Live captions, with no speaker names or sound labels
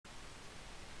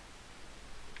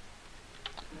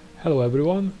Hello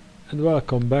everyone and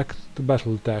welcome back to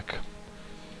Battletech.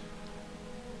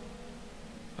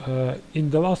 In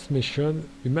the last mission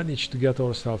we managed to get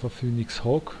ourselves a Phoenix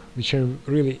Hawk, which I'm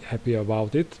really happy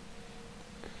about it.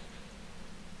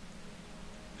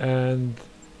 And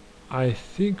I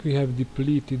think we have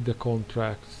depleted the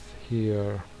contracts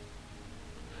here.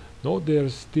 No,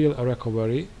 there's still a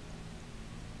recovery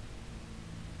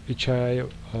which I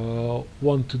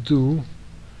want to do,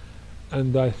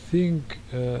 and I think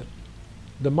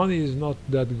the money is not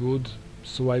that good,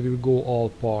 so I will go all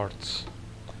parts.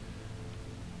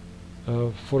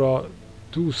 For a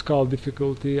 2 skull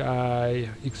difficulty I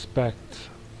expect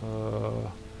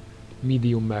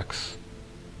medium max.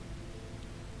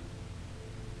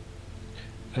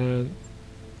 And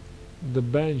the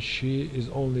Banshee is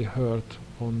only hurt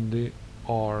on the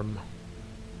arm.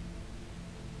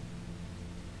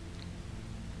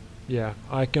 Yeah,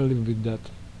 I can live with that.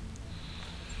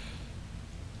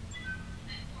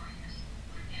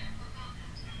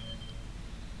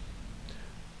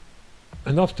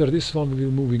 And after this one we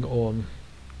will moving on.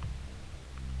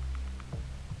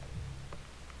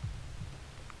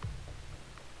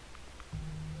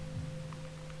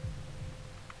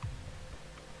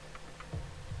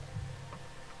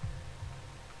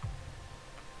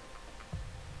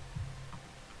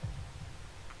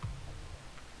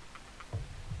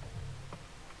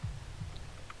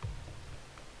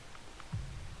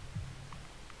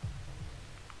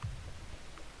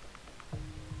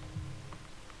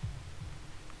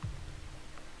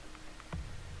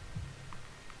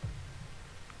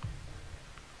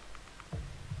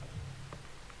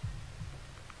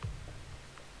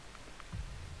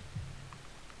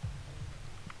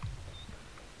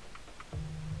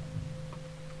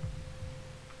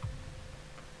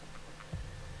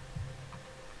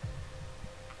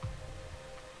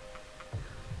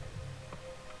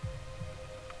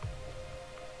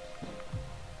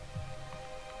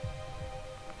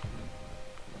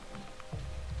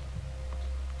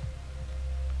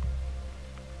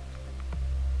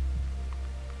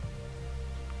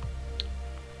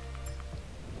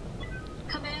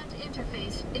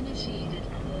 Interface initiated.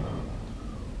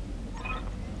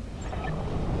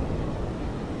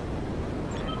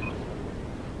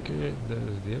 Okay,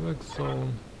 there's the evac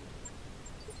zone.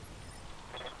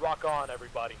 Rock on,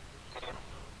 everybody.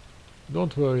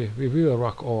 Don't worry, we will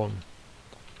rock on.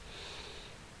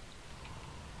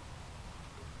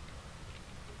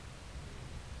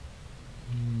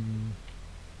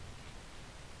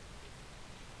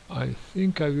 I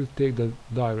think I will take the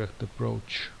direct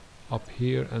approach up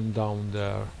here and down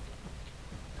there.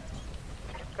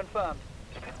 Confirmed.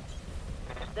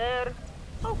 There.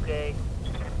 Okay.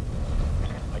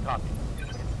 I copy.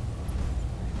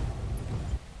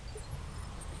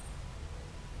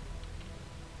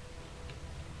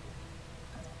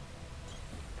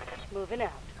 Moving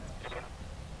out.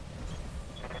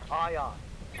 Eye on.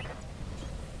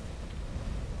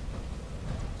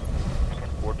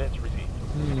 Coordinates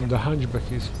received. The hunchback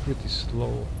is pretty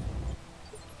slow.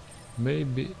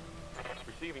 Maybe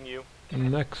Receiving you.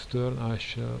 next turn I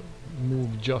shall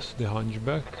move just the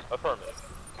hunchback.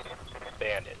 Affirmative.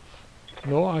 Bandits.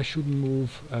 No, I should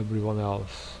move everyone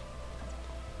else.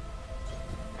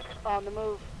 On the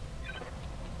move.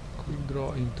 Quick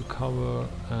draw into cover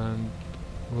and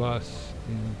glass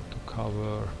into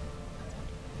cover.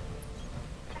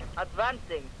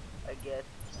 Advancing, I guess.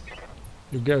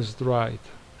 You guessed right.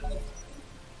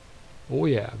 Oh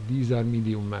yeah, these are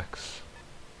medium max.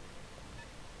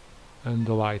 And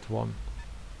the light one.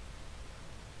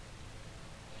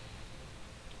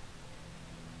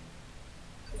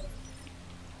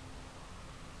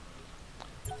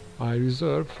 I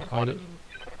reserve. I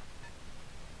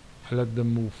let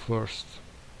them move first,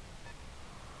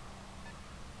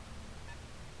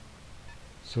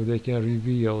 so they can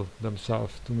reveal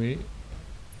themselves to me.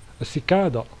 A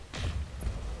cicada.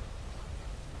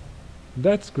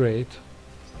 That's great.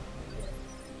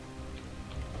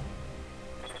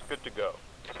 Good to go.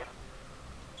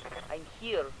 I'm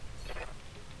here.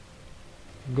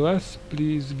 Glass,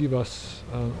 please give us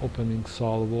an opening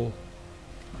salvo.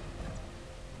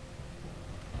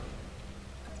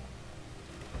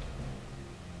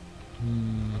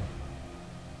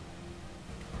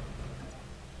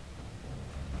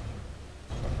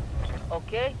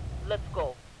 Okay, let's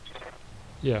go.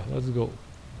 Yeah, let's go.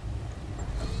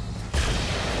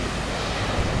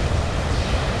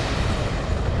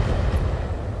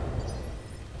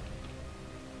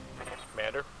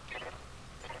 Commander.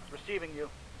 Receiving you.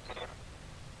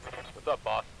 What's up,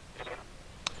 boss?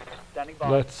 Standing by.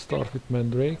 Let's start with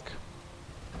Mandrake.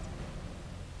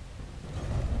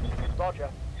 Roger.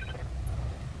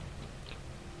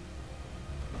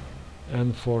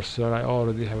 Enforcer, I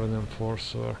already have an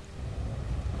enforcer.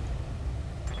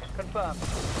 Confirmed.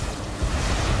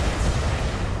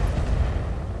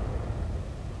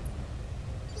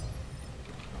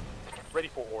 Ready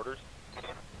for orders.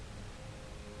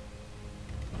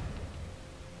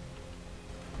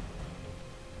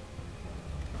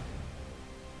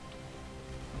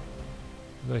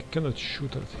 I cannot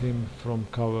shoot at him from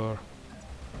cover.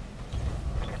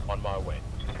 On my way.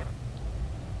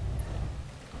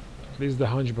 At least the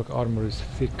hunchback armor is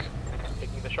thick.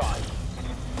 Taking the shot.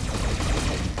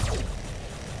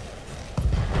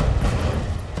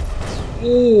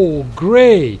 Oh,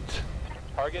 great!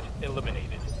 Target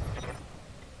eliminated.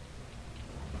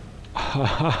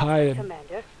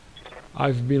 Commander.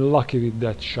 I've been lucky with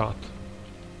that shot.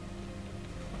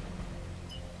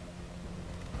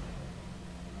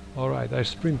 Alright, they're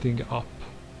sprinting up.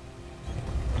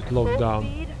 With Full lockdown.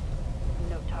 speed.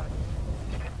 No target.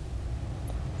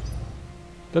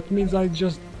 That means I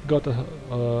just got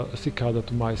a cicada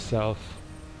to myself.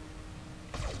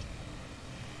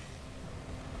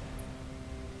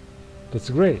 That's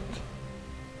great.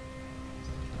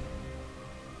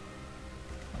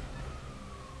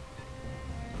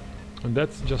 And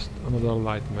that's just another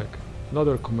light mech.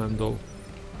 Another commando.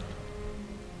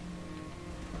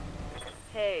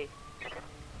 Hey.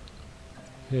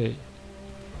 Hey.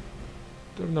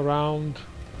 Turn around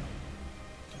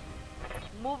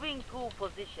Moving to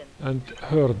position. and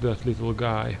hurt that little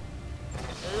guy.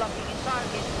 Locking in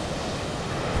target.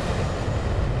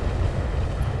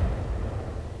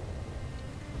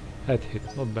 Head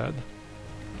hit, not bad.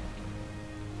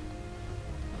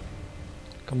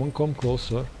 Come on, come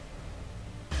closer.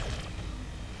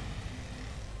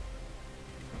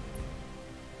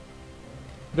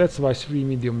 That's why 3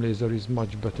 medium laser is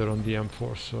much better on the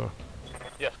Enforcer.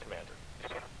 Yes, Commander.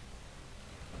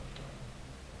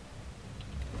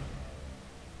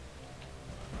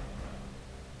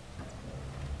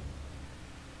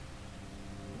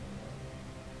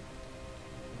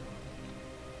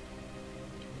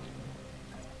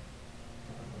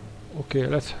 Okay,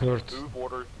 let's hurt. Move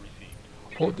order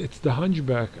received. Oh, it's the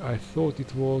hunchback. I thought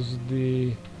it was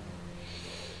the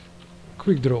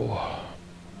quick draw.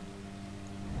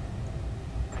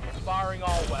 Firing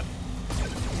all weapons.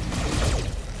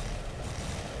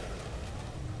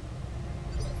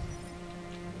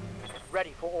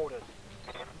 Ready for orders.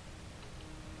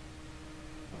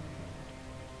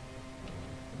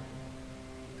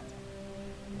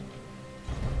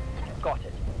 Got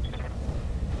it.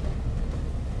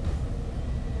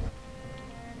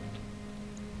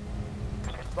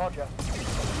 Roger.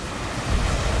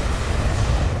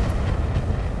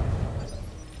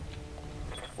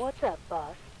 What's up,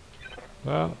 boss?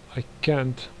 Well, I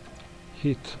can't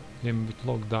hit him with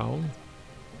lockdown.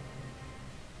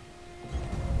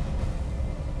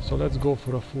 So let's go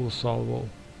for a full salvo.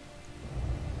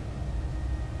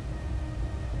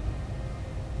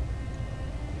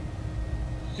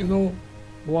 You know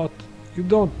what? You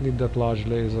don't need that large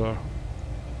laser.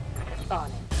 On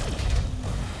it.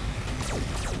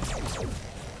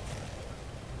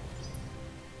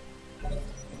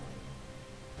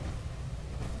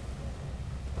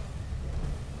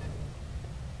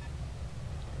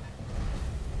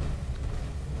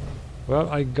 Well,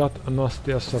 I got a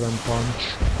nasty SRM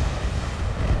punch.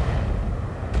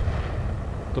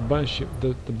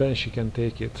 The Banshee can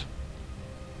take it.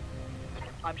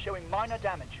 I'm showing minor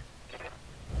damage.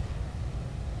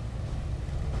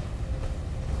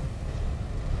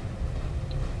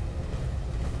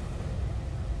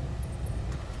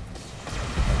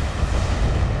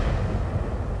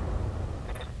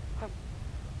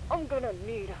 I'm gonna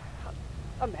need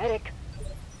a medic.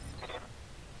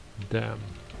 Damn.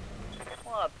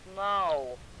 What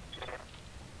now?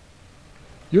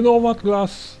 You know what,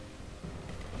 Glass?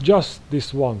 Just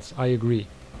this once, I agree.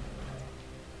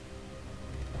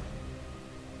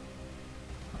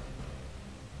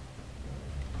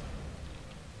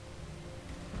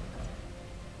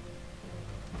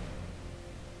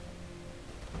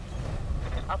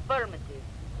 Affirmative.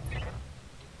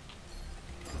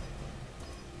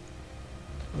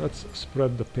 Let's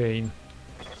spread the pain.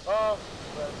 Oh,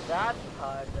 well, that's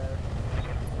harder.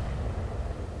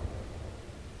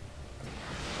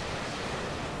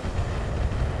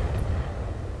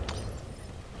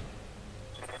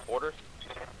 Orders.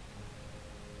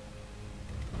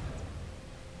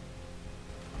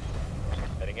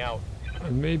 Heading out.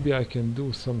 And maybe I can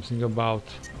do something about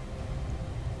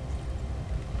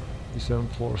this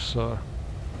Enforcer.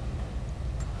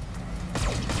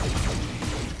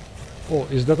 Oh,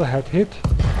 is that a head hit?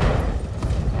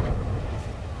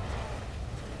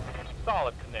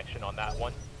 Solid connection on that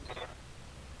one.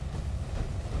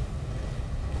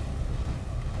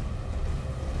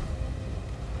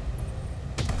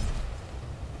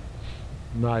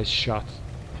 Nice shot.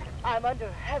 I'm under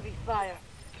heavy fire.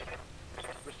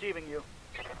 Receiving you.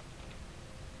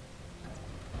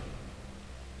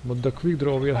 But the quick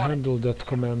draw will handle that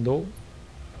commando.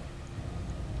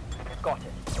 Got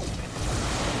it.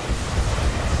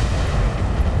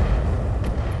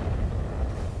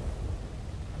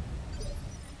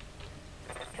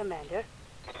 Commander.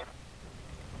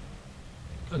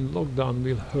 And lockdown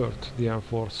will hurt the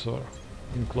enforcer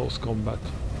in close combat.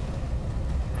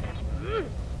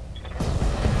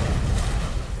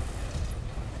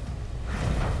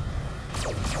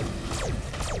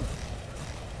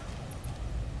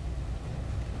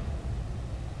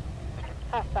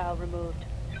 Half file removed.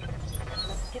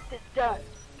 Let's get this done.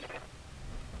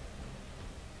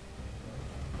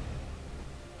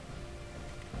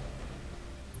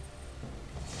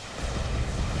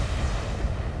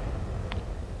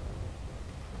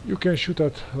 You can shoot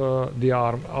at the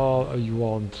arm all you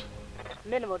want.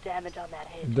 Minimal damage on that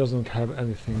hit. It doesn't have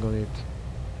anything on it.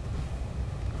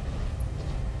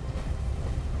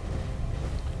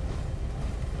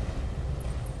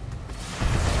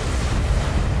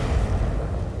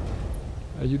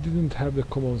 You didn't have the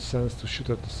common sense to shoot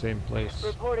at the same place.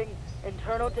 Reporting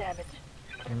internal damage.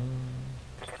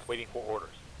 Waiting for orders.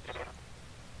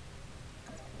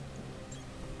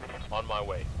 On my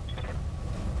way.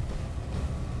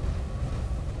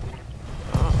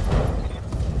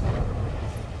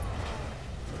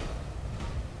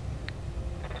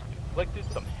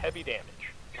 Inflicted some heavy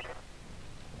damage.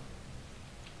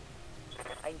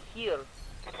 I'm here.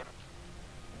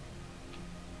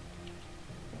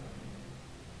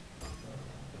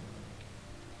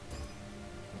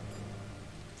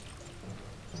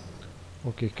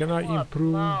 Okay, can I What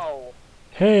improve? now?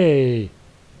 Hey!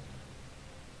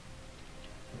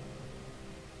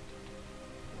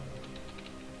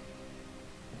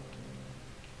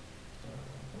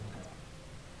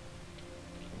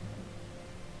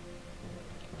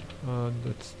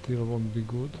 That still won't be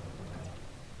good.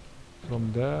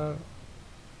 From there.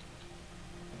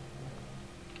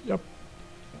 Yep.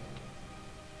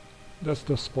 That's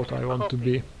the spot I want to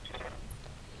be.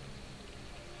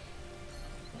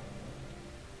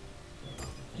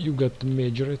 You get the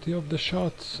majority of the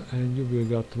shots and you will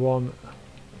get one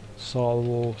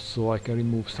salvo, so I can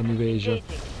remove some evasion.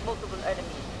 Engaging multiple enemies.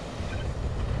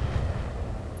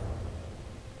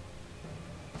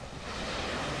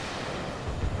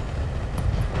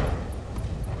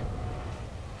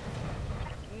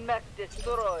 Mech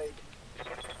destroyed.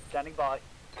 Standing by.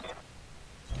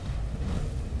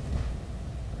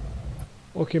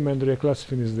 Okay, Mandriak, let's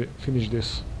finish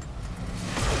this.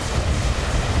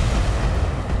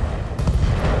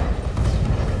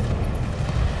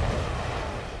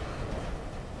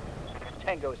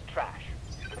 Tango is trash.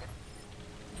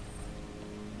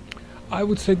 I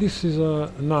would say this is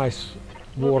a nice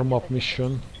warm-up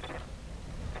mission.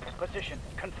 Position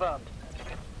confirmed.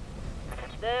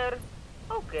 There.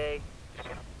 Okay.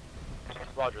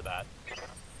 Roger that.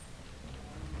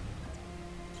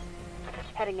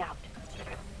 Heading out.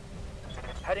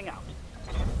 Heading out.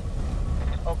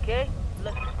 Okay,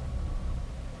 let's...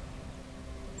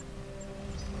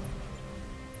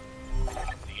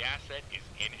 The asset is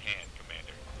in hand,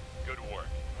 Commander. Good work.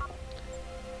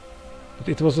 But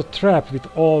it was a trap with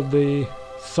all the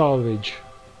salvage.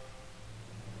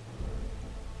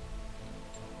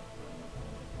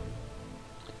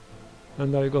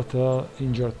 And I got a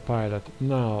injured pilot.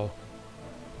 Now,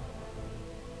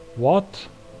 what?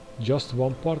 Just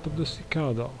one part of the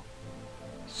cicada.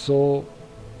 So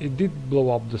it did blow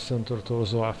up the center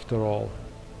torso after all.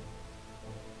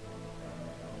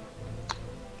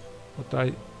 But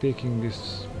I taking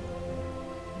this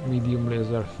medium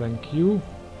laser, thank you.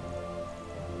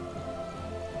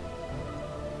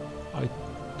 I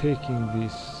taking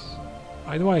this.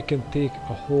 I know I can take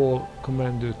a whole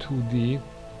Commander 2D.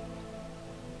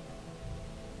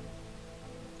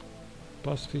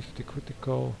 Plus 50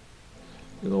 critical.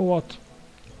 You know what?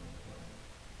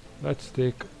 Let's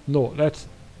take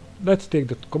let's take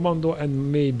the commando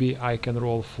and maybe I can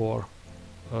roll for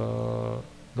the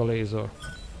laser.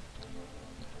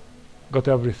 Got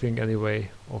everything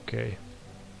anyway. Okay.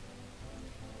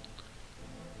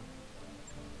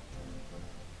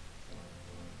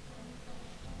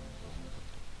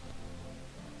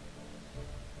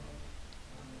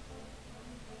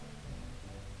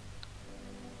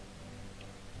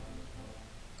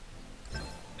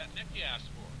 You asked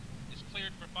for is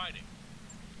cleared for fighting.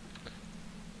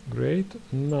 Great.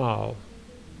 Now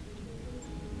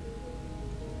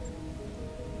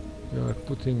we are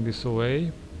putting this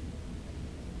away.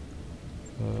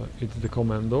 It's the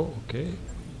commando. Okay.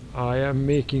 I am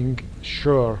making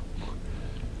sure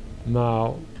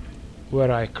Now,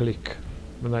 where I click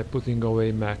when I'm putting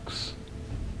away max.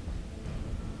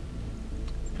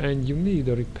 And you need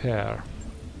a repair.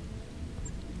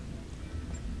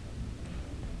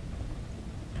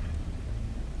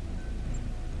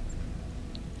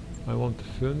 I want the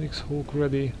Phoenix Hawk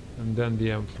ready, and then the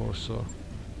Enforcer.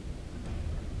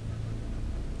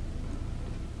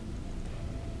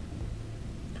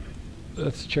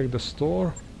 Let's check the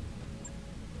store.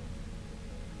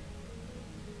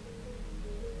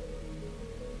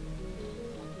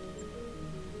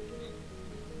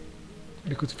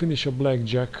 We could finish a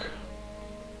blackjack.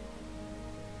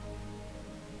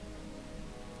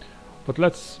 But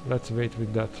let's wait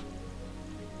with that.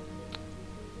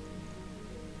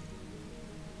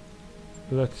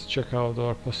 Let's check out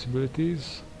our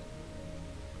possibilities.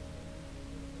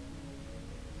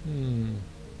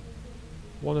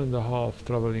 1.5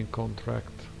 traveling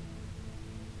contract.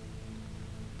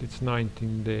 It's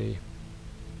 19 day.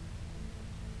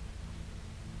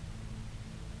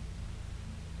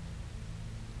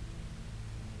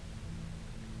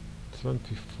 It's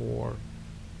 24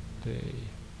 day.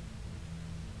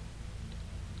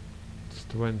 It's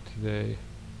 20 day.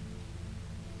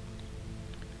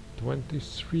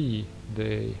 23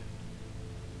 day.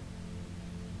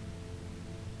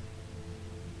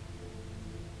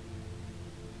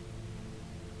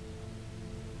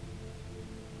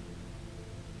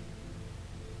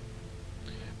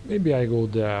 Maybe I go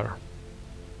there.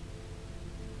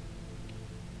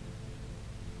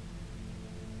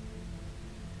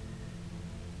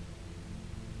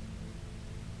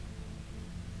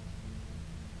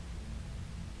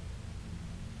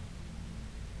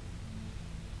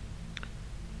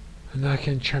 And I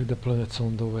can check the planets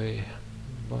on the way,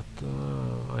 but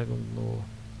I don't know.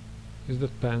 Is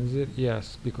that Panzer?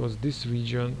 Yes, because this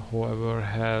region, however,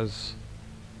 has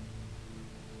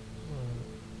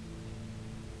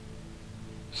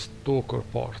Stalker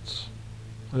parts,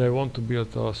 and I want to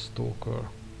build a Stalker.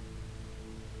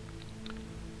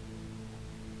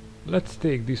 Let's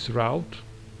take this route,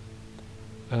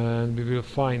 and we will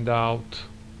find out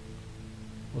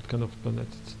what kind of planet.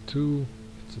 It's a 2,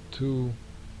 it's a 2.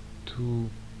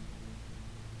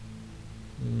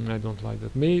 I don't like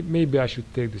that. Maybe I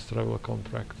should take this travel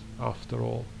contract after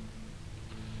all.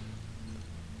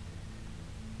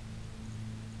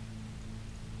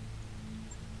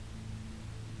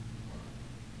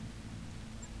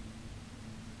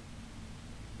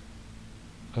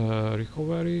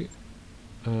 Recovery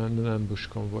and an ambush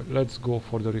convoy. Let's go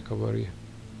for the recovery.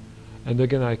 And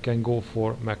again I can go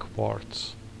for mech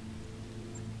parts.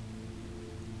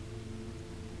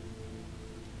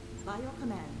 By your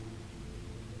command.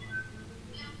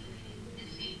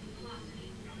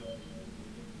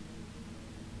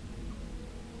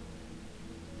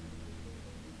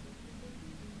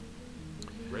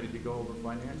 Ready to go over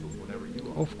financials whenever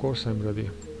you are. Of course I'm ready.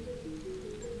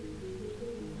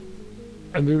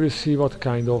 And we will see what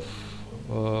kind of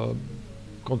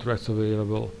contracts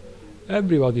available.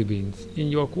 Everybody wins. In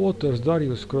your quarters,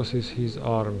 Darius crosses his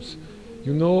arms.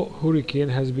 You know, Hurricane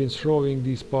has been throwing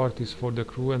these parties for the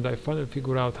crew, and I finally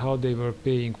figured out how they were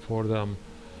paying for them.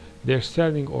 They're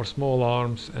selling our small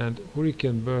arms, and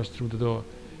Hurricane burst through the door.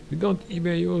 We don't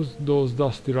even use those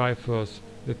dusty rifles.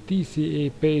 The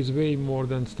TCA pays way more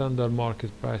than standard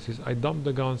market prices. I dump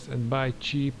the guns and buy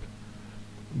cheap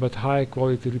but high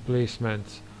quality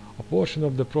replacements. A portion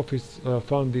of the profits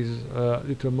fund these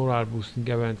little morale boosting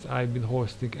events I've been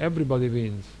hosting. Everybody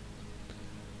wins.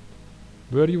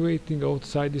 Were you waiting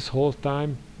outside this whole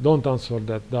time? Don't answer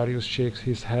that. Darius shakes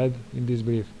his head in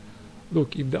disbelief.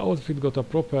 Look, if the outfit got a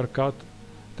proper cut,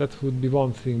 that would be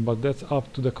one thing, but that's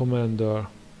up to the commander.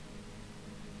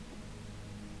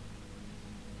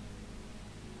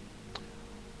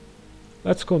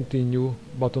 Let's continue,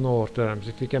 but on our terms.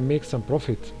 If we can make some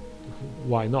profit,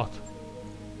 why not?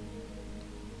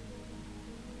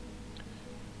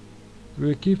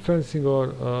 We'll keep fencing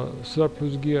our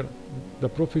surplus gear. The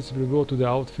profits will go to the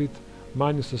outfit,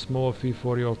 minus a small fee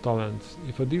for your talents.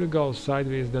 If a deal goes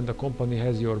sideways, then the company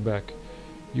has your back.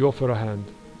 You offer a hand.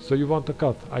 So you want a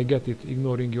cut? I get it.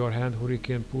 Ignoring your hand,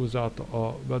 Hurricane pulls out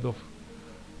a wad of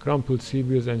crumpled sea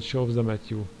bills and shoves them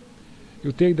at you.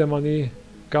 You take the money,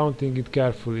 counting it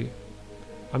carefully.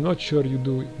 I'm not sure you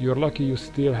do. You're lucky you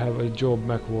still have a job,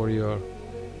 Mech Warrior.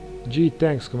 Gee,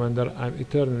 thanks, Commander. I'm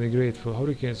eternally grateful.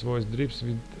 Hurricane's voice drips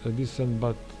with dissent,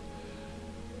 but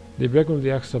they begrudgingly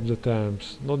accept the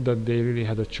terms. Not that they really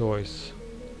had a choice.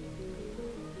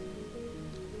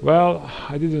 Well,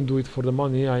 I didn't do it for the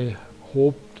money. I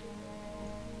hoped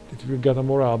it will get a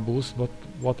morale boost, but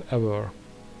whatever.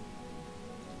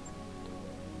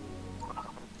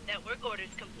 That work order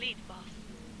is complete. boss.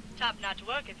 Top-notch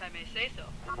work, if I may say so.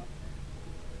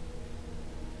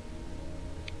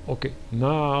 Okay,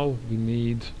 now we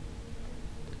need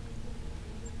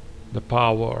the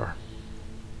power.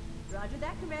 Roger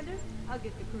that, Commander. I'll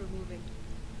get the crew moving.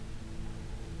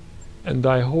 And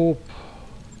I hope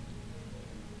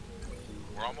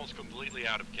We're almost completely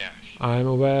out of cash. I'm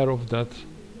aware of that.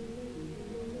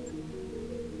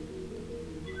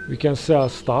 We can sell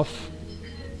stuff.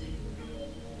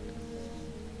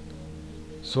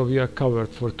 So we are covered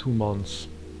for 2 months.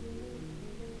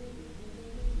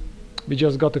 We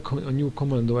just got a new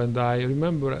commando, and I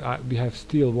remember we have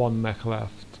still 1 mech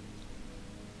left.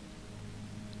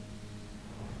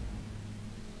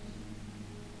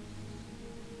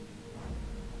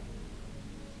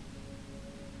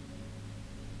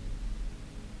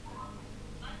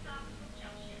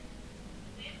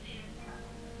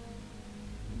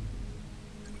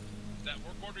 That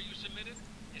work order you submitted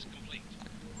is complete.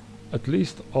 At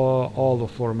least all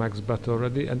of our mechs battle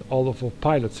ready, and all of our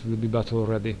pilots will be battle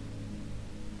ready.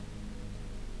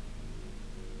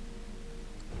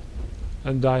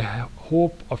 And I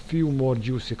hope a few more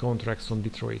juicy contracts on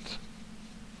Detroit.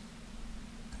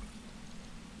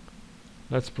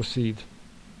 Let's proceed.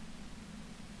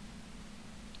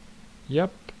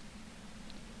 Yep.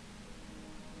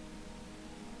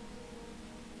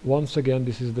 Once again,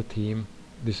 this is the team.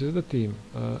 This is the team.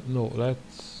 No,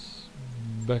 let's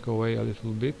back away a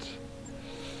little bit.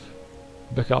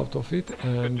 Back out of it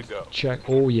and check.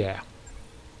 Oh yeah.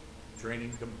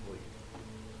 Training complete.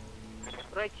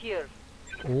 Right here.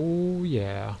 Oh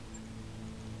yeah.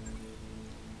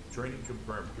 Training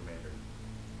confirmed, Commander.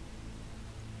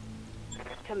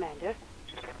 Commander.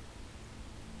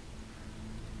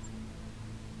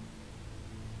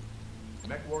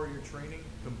 Mech warrior training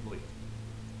complete.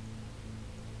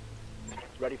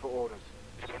 Ready for orders.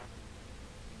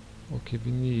 Okay,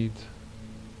 we need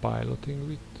piloting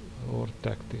with or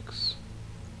tactics.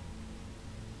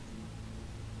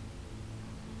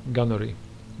 Gunnery.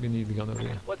 We need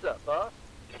gunnery. What's up, boss?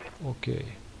 Okay.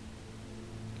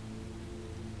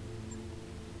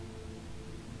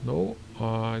 No,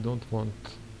 I don't want.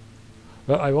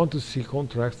 Well, I want to see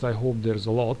contracts. I hope there's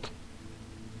a lot.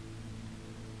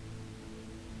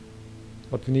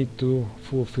 But we need to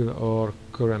fulfill our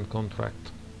current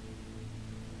contract.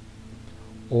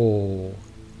 Oh,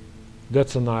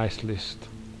 that's a nice list.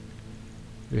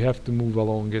 We have to move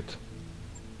along it.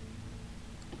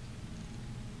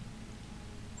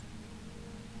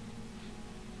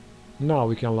 Now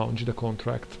we can launch the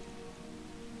contract.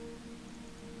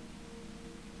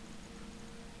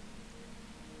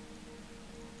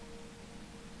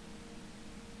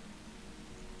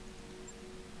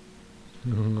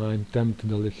 I'm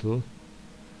tempted a little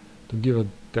to give a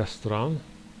test run.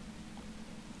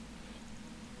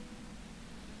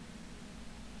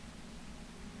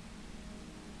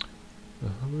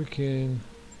 Hurricane,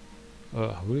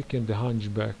 the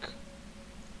Hunchback.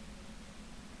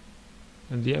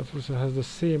 And the Enforcer has the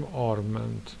same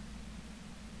armament,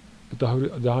 but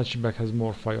the Hunchback has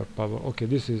more firepower. Okay,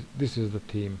 this is the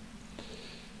team.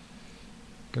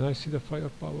 Can I see the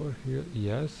firepower here?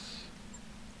 Yes.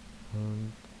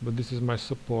 But this is my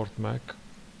support mech.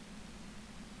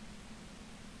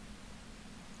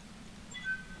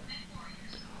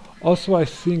 Also, I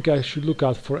think I should look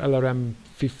out for LRM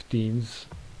 15s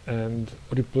and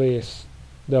replace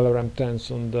the LRM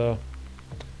 10s on the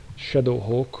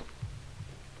Shadowhawk,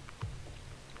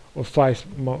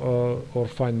 or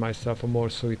find myself a more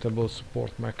suitable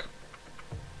support mech,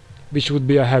 which would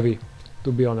be a heavy,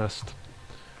 to be honest.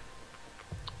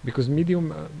 Because in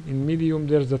medium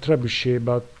there's the trebuchet,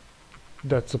 but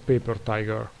that's a paper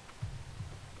tiger.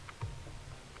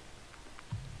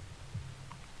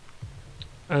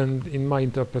 And in my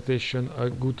interpretation, a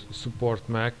good support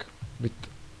mech with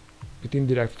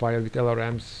indirect fire with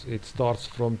LRMs, it starts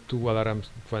from 2 LRM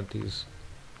 20s.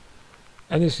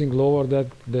 Anything lower that,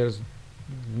 there's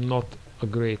not a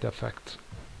great effect.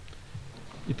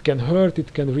 It can hurt,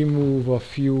 it can remove a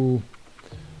few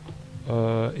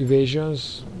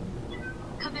evasions,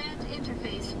 Command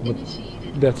interface but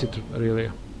initiated. that's it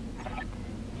really.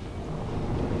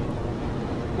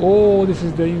 Oh, this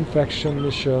is the infection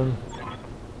mission.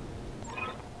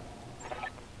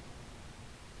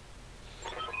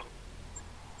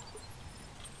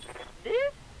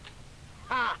 This?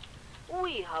 Ha!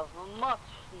 We have much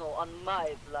snow on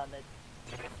my planet.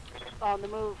 On the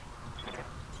move.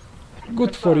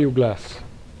 Good for you, Glass.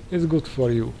 It's good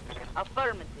for you.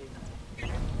 Affirmative.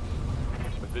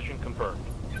 Position confirmed.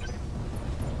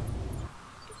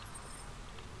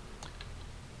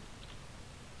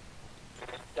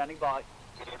 Standing by.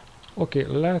 Okay,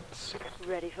 let's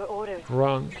Ready for orders.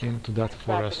 run into that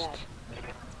Roger forest.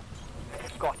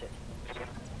 that. Got it.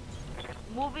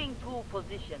 Moving to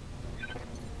position.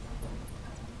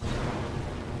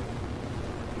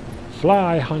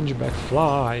 Fly, hunchback,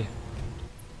 fly!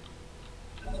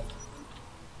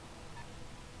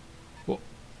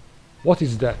 What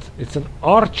is that? It's an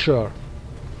archer!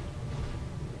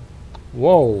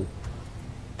 Whoa!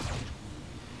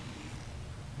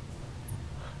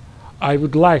 I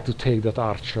would like to take that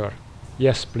archer.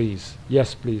 Yes, please.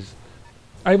 Yes, please.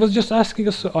 I was just asking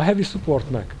a heavy support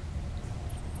mech.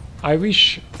 I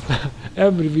wish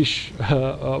every wish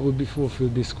would be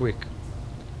fulfilled this quick.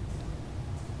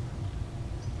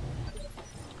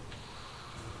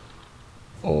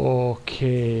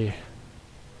 Okay.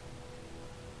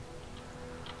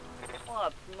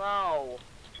 What now?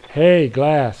 Hey,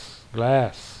 glass,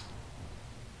 glass.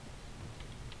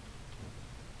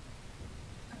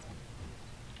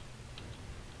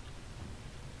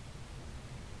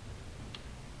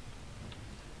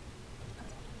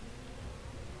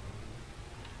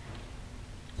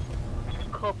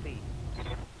 Copy.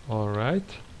 All right.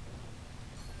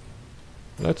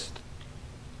 Let's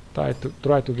try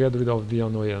to get rid of the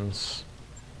annoyance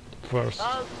first.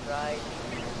 All right.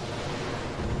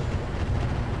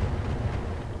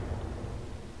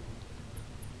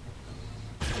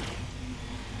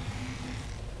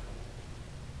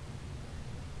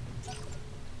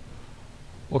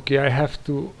 Okay, I have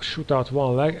to shoot out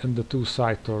one leg and the two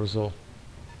side torso.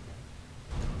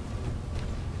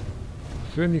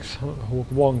 Phoenix hook,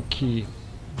 one key.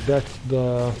 That's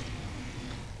the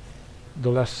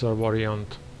lesser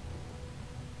variant.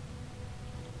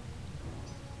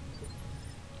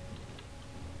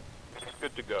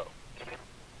 Good to go.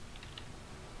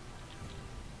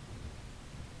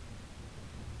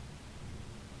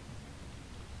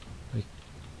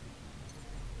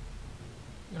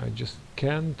 I just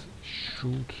can't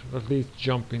shoot, at least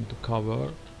jump into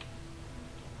cover.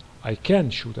 I can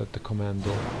shoot at the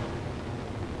commando.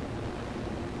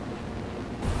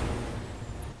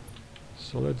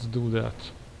 So let's do that.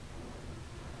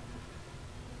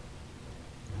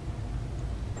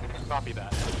 Copy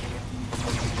that.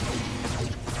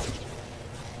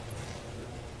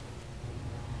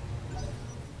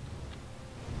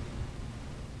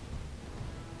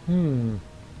 Hmm.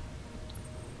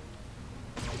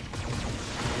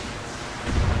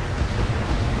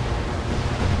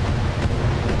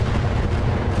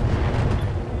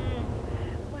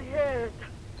 My head.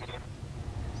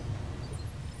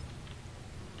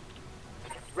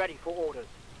 Ready for orders.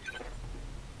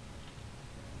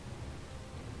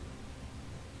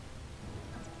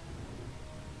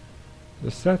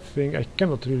 The sad thing, I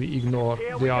cannot really ignore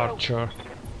Here we the go. archer.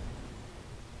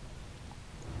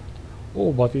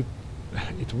 Oh, but it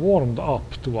it warmed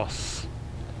up to us.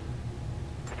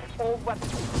 All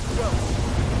weapons, go.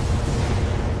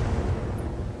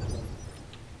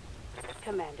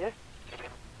 Commander.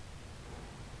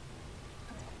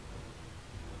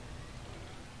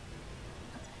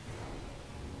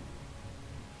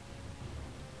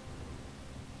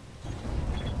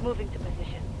 Moving to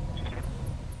position.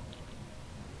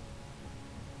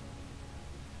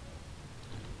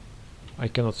 I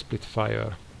cannot split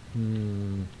fire.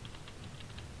 Hmm.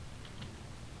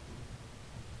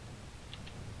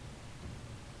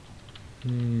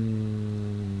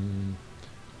 Hmm.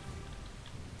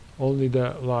 Only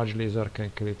the large laser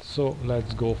can kill it, so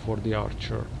let's go for the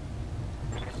archer.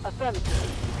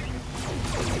 Affirmative.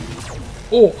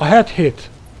 Oh, I had hit!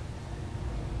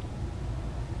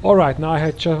 Alright, now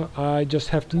I just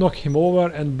have to knock him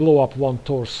over and blow up one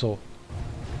torso.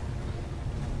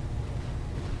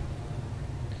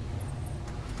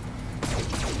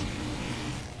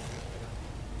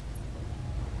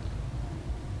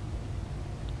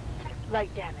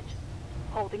 Light damage.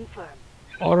 Holding firm.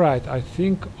 Alright, I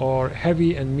think our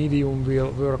heavy and medium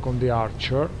will work on the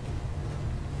archer.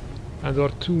 And our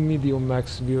two medium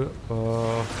mechs will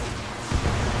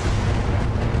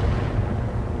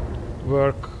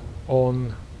work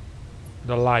on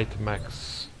the light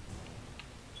mechs.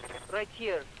 Right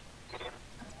here.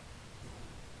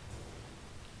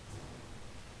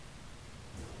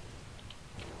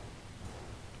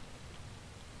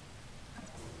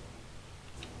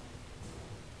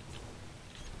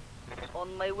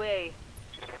 On my way.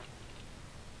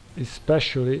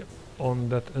 Especially on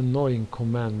that annoying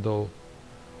commando.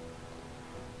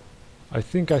 I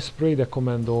think I sprayed the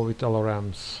commando with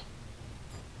LRMs.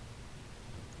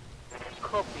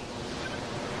 Copy.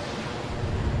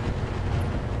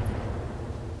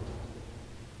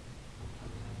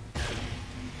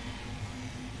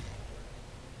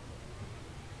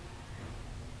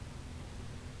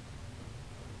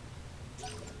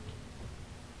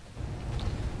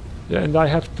 Yeah, and I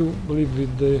have to live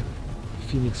with the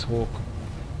Phoenix Hawk.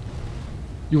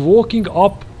 You're walking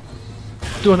up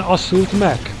to an assault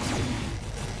mech.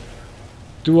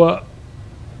 To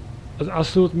an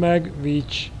assault mech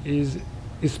which is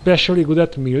especially good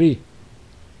at melee.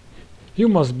 You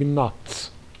must be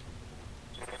nuts.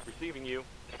 Receiving you.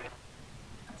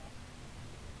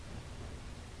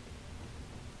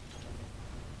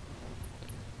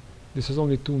 This is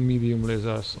only 2 medium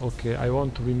lasers. Okay, I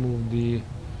want to remove the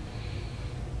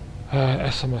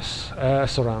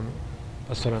SRM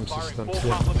Firing systems. full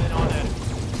Yeah. complement on enemy.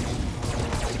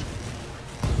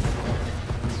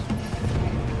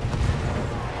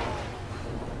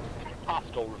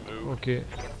 Hostile removed. Okay,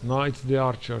 now it's the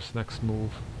archer's next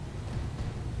move.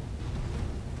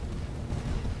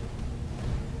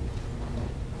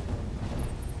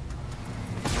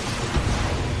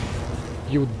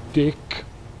 You dick.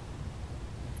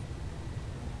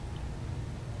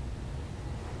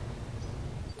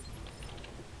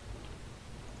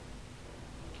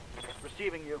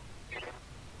 Receiving you.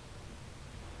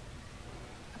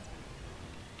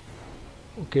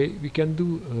 Okay, we can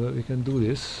do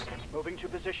this. Moving to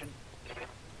position.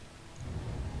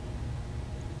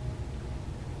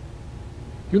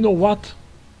 You know what?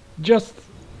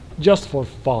 Just for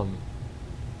fun.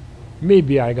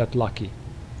 Maybe I got lucky.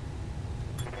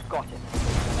 Got it.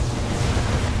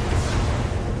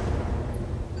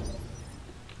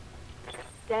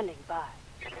 Standing by.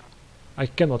 I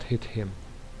cannot hit him.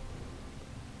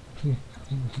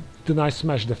 Then I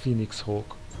smash the Phoenix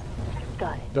Hawk.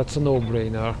 Got it. That's a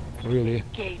no-brainer, really.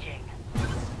 Gauging.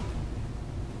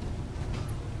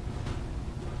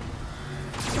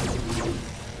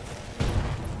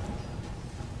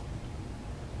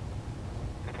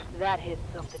 That hit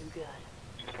something good.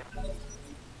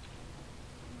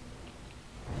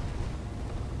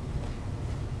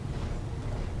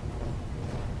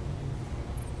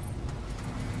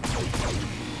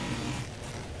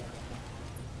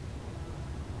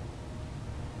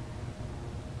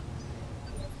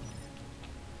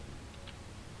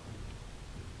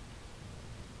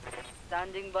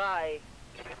 Standing by.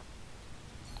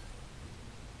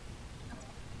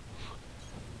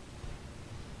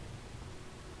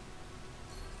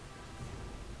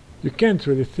 You can't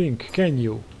really think, can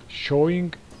you?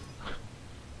 Showing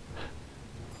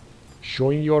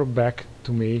your back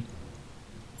to me.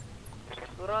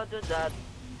 Roger that.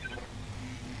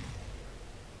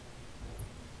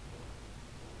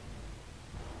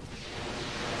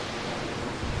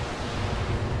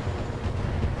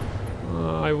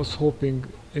 I was hoping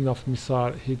enough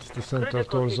missile hits the center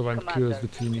Critical hit, torso and kills Commander. the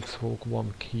Phoenix Hawk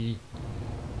one key.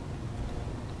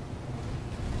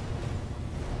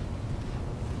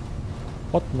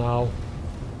 What now?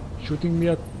 Shooting me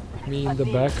at me in the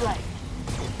Being back? flanked.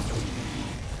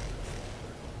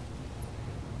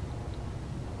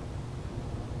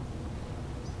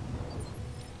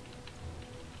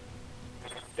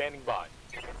 Standing by.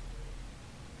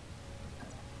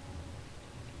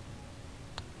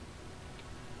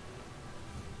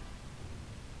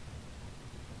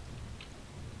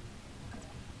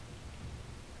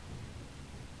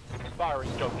 Firing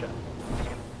stone jet.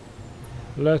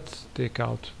 Let's take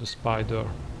out the spider.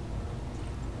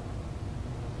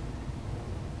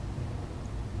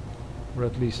 Or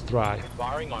at least try.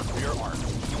 Firing on rear arc.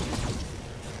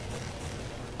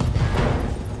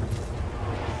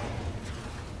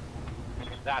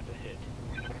 That's a hit.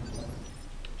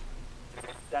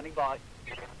 Standing by.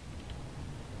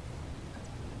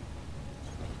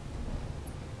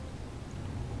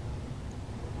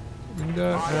 In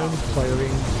there and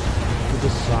firing to the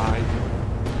side.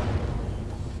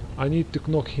 I need to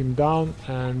knock him down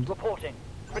and Reporting.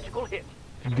 Critical hit.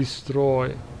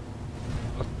 destroy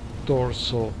a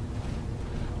torso.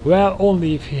 Well,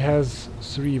 only if he has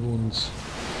 3 wounds,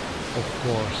 of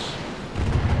course.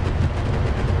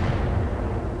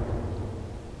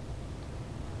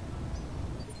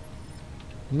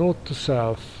 Note to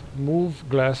self, move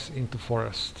glass into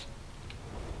forest.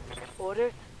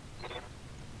 Orders.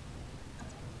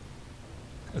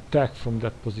 Attack from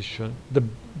that position. The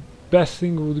best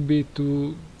thing would be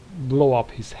to blow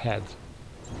up his head.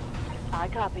 I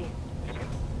copy.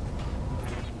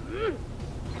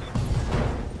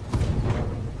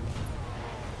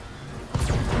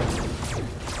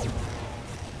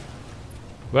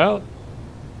 Well,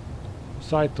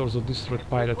 side torso destroyed,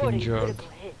 pilot Reporting injured. critical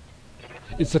hit.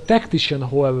 It's a tactician,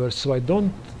 however, so I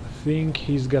don't think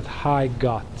he's got high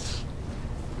guts.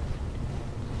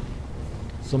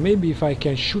 So maybe if I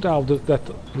can shoot out that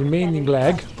remaining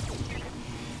leg.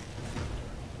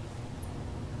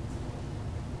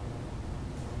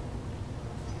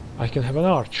 I can have an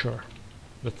archer.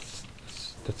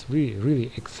 That's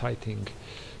really exciting.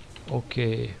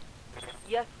 Okay.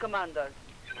 Yes, Commander.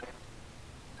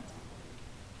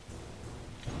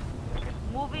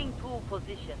 Moving to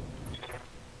position.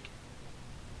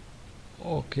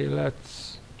 Okay,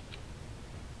 let's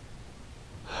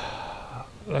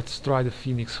try the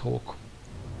Phoenix Hawk.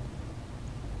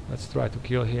 Let's try to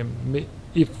kill him.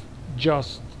 If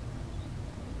just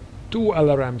 2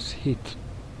 LRMs hit,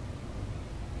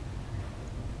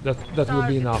 that will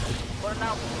be enough. For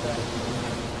now, sir.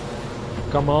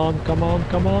 Come on, come on,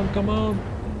 come on, come on!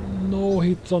 No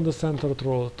hits on the center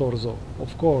torso.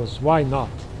 Of course, why not?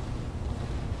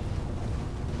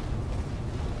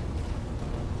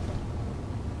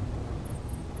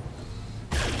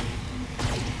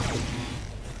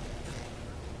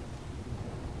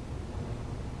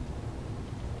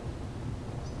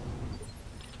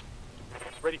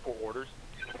 Ready for orders.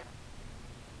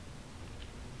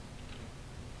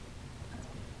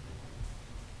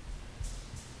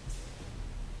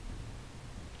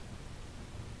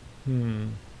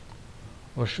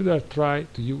 Or should I try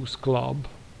to use club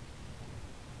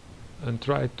and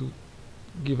try to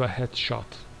give a headshot?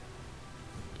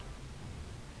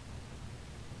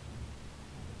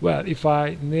 Well, if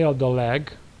I nail the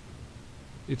leg,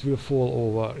 it will fall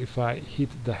over. If I hit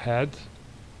the head,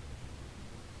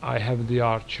 I have the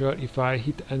archer. If I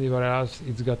hit anywhere else,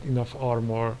 it's got enough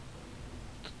armor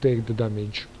to take the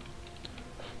damage.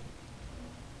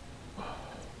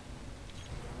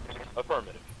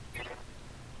 Affirmative.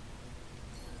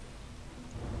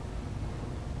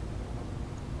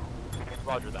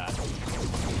 Roger that.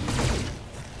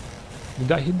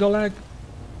 Did I hit the leg?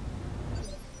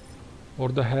 Or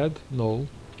the head? No.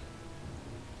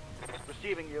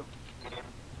 Receiving you.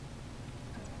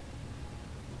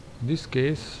 In this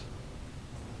case,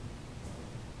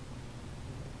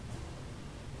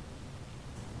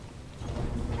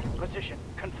 Position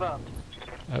confirmed.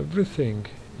 everything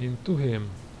into him.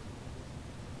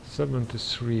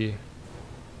 73.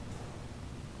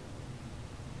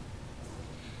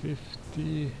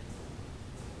 50.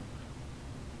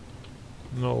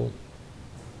 No.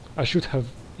 I should have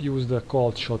used the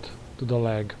cold shot to the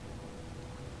leg.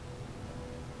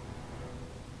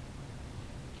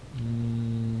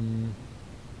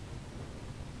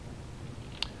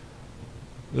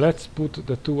 Let's put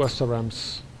the 2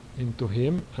 SRMs into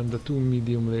him and the 2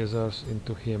 medium lasers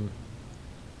into him.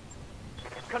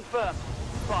 Confirmed.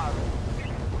 Fire.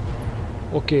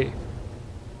 Okay.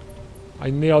 I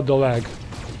nailed the leg.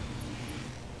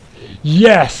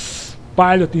 Yes!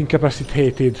 Pilot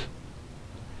incapacitated.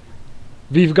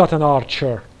 We've got an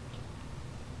archer.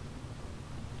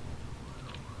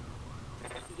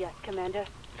 Yes, Commander.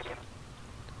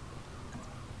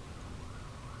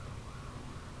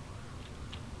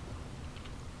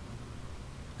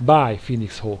 Bye,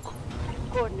 Phoenix Hawk.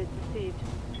 Coordinates received.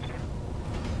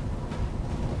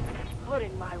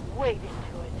 Putting my weight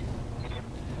into it.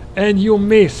 And you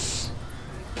miss.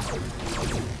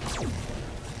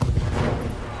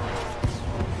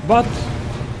 But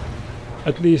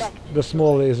at least the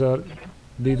small laser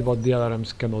did what the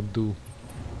LRMs cannot do.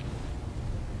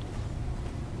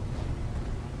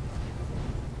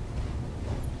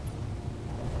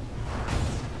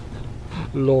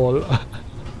 Lol.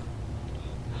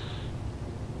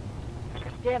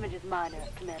 Damage is minor,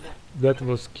 Commander. That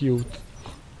was cute.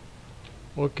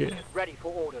 Okay, Ready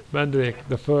for orders. Mandrake,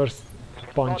 the first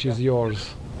punch is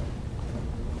yours.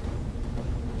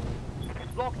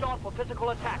 Locked on for physical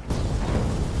attack.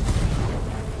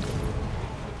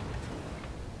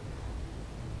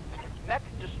 Mech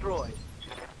destroyed.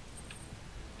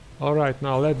 Alright,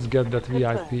 now let's get that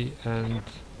VIP and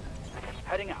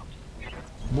Heading out.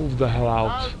 move the hell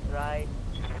out. All right.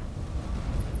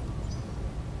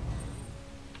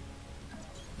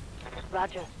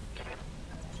 Roger.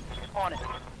 On it.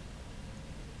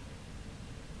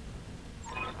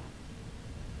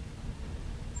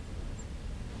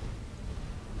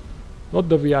 Not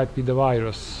the VIP, the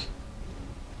virus.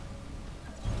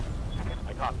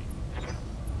 I copy.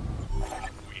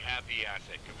 We have the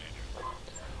asset, Commander.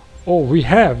 Oh, we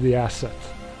have the asset.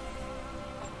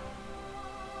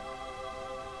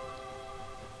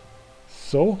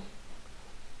 So,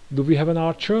 do we have an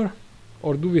archer?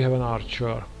 Or do we have an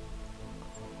archer?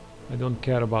 I don't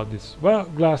care about this. Well,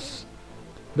 Glass,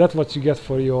 that's what you get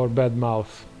for your bad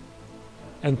mouth.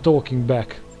 And talking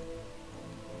back.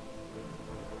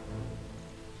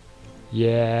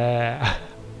 Yeah.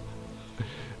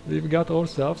 We've got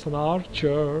ourselves an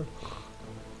archer.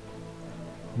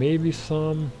 Maybe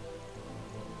some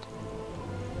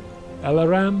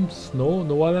LRMs? No,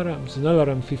 no LRMs. An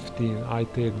LRM 15. I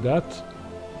take that.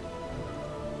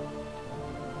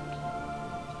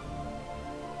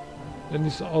 And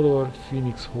this other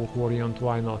Phoenix Hawk variant,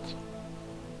 why not?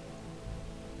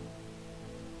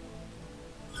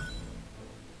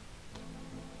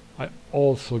 I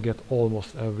also get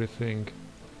almost everything.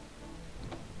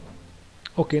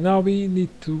 Okay, now we need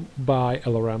to buy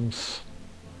LRMs.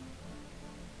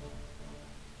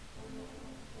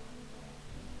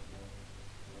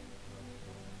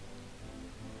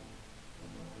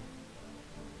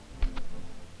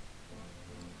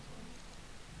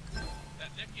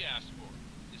 That deck you asked for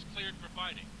is cleared for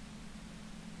fighting.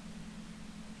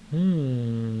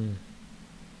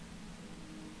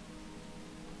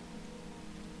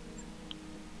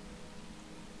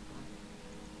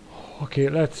 Okay,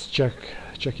 let's check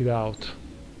it out.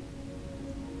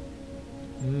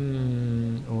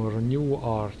 Or a new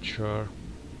archer.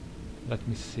 Let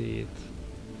me see it.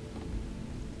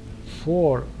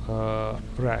 4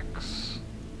 racks.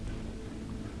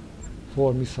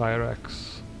 4 missile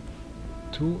racks.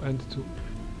 2 and 2.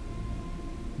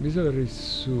 Misery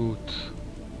suit.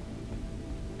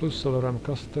 Plus LRM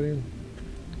clustering.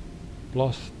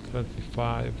 Plus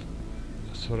 25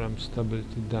 SRM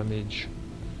stability damage.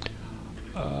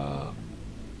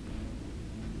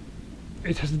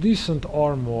 It has decent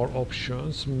armor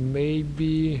options,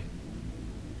 maybe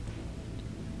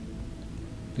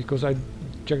because I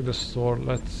checked the store.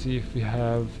 Let's see if we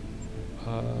have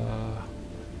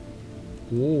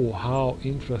oh, how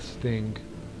interesting.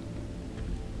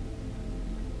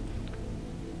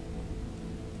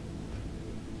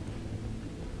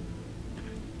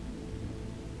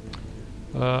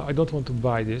 I don't want to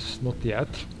buy this, not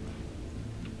yet.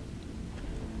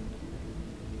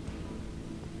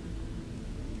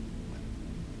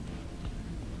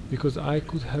 Because I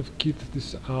could have kitted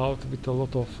this out with a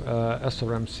lot of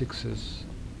SRM 6s.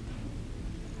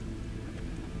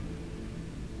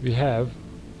 We have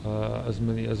as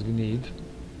many as we need.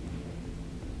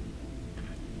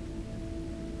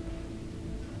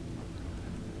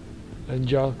 And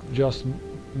just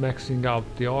maxing out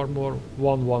the armor,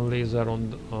 one laser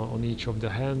on each of the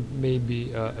hand,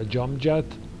 maybe a jump jet.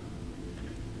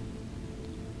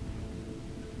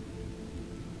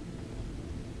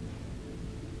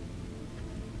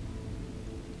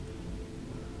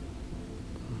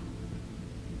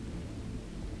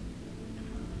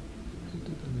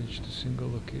 To single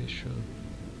location.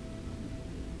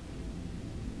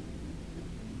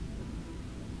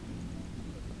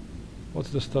 What's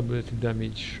the stability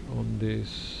damage on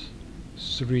this?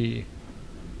 3.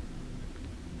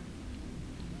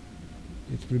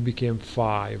 It will become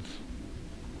 5.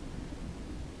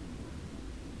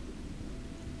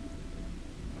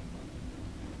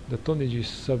 The tonnage is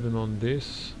 7 on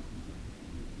this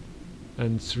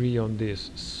and 3 on this,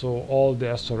 so all the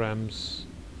SRMs.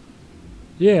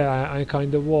 Yeah, I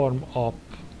kind of warm up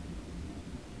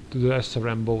to the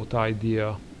SRM boat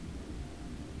idea.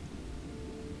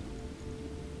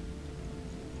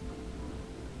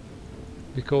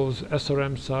 Because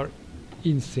SRMs are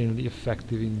insanely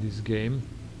effective in this game.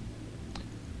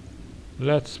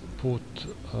 Let's put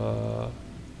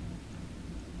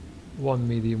 1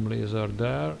 medium laser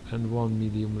there and 1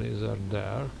 medium laser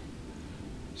there.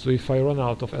 So if I run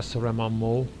out of SRM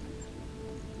ammo,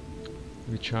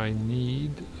 which I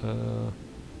need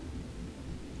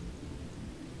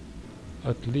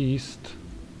at least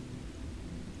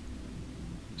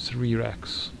 3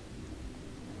 racks.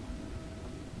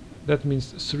 That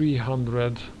means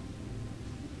 300,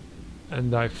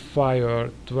 and I fire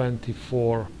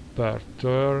 24 per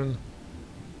turn.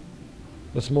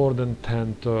 That's more than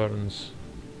 10 turns.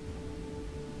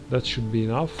 That should be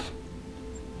enough.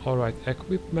 Alright,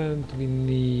 equipment, we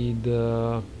need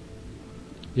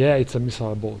yeah, it's a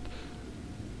missile boat.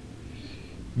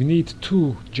 We need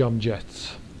 2 jump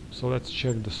jets. So let's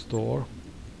check the store.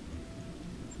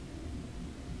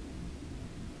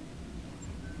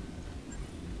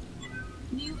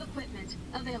 New equipment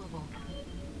available.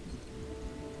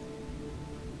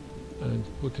 And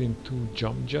putting 2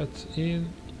 jump jets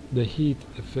in. The heat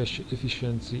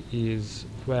efficiency is,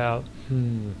 well,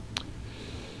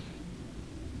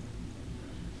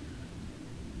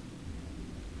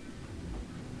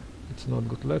 it's not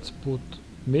good. Let's put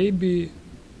maybe,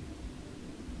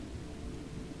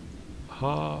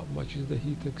 how much is the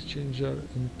heat exchanger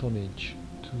in tonnage?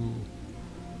 2.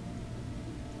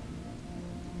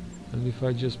 And if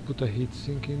I just put a heat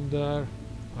sink in there,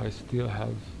 I still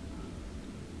have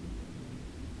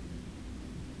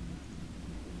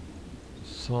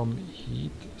some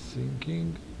heat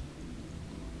sinking.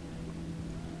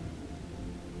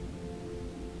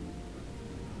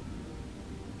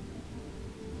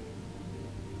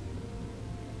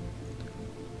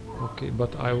 Okay,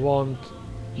 but I want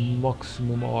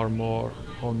maximum armor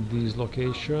on these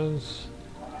locations,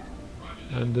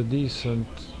 and a decent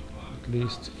at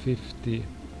least 50.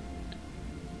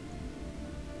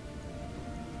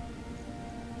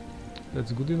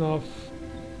 That's good enough.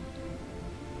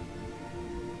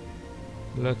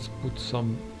 Let's put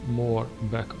some more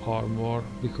back armor,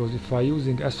 because if I'm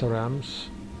using SRMs,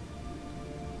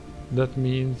 that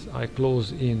means I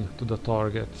close in to the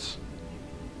targets.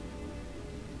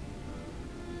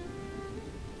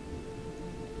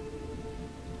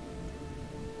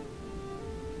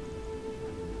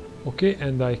 Okay,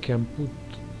 and I can put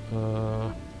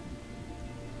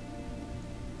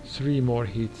 3 more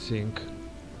heatsink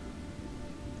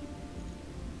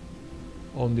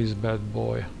on this bad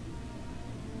boy.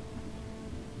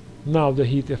 Now the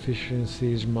heat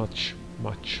efficiency is much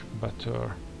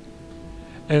better.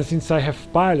 And since I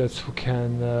have pilots who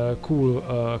can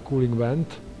cooling vent,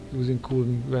 using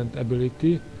cooling vent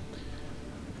ability,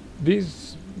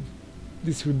 this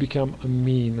will become a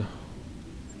mean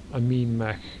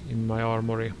mech in my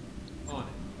armory. On it.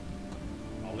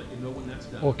 I'll let you know when that's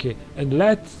done. Okay, and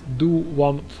let's do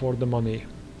one for the money,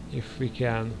 if we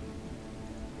can.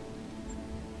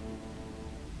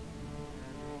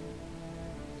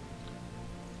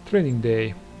 Training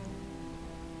day.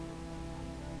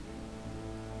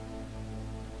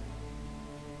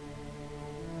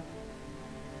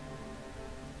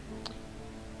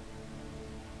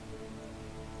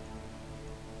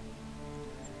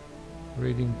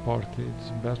 Raiding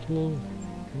parties, battle,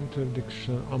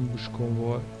 interdiction, ambush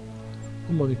convoy,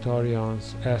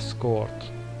 humanitarians, escort.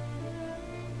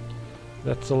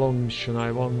 That's a long mission.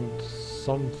 I want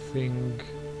something.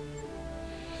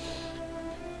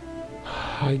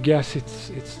 I guess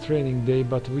it's training day,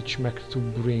 but which mech to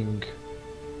bring?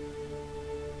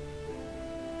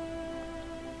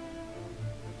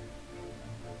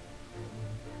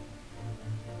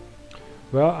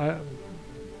 Well,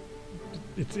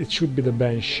 it should be the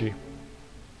Banshee,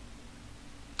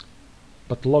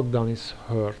 but lockdown is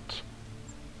hurt.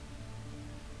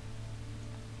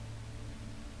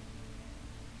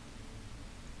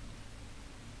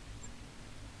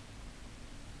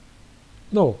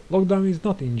 No, lockdown is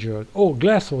not injured. Oh,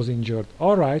 Glass was injured.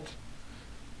 All right,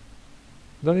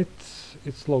 then it's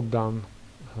lockdown.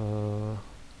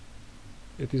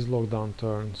 It is lockdown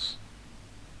turns.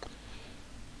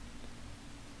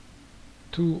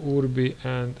 2 Urbi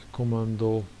and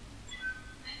Commando.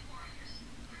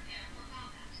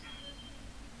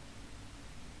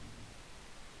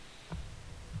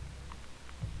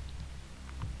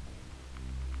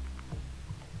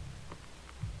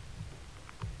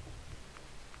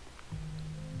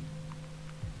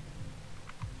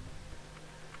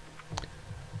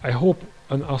 I hope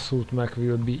an assault mech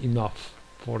will be enough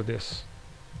for this.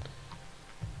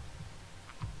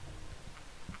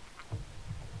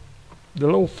 The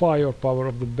low firepower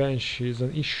of the Banshee is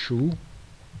an issue.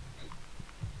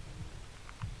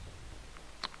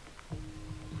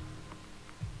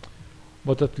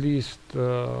 But at least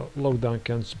Lockdown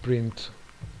can sprint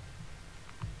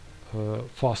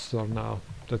faster now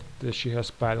that she has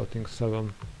piloting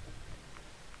 7.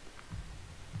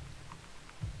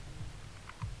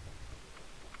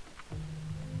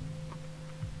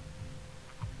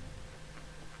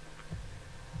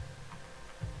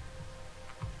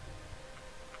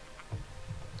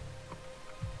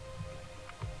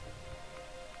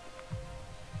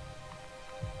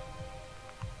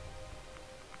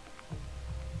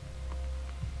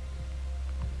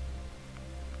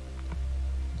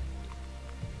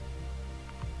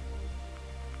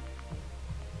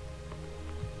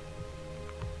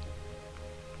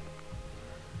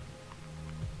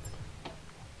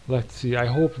 Let's see, I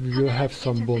hope we will have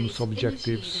some bonus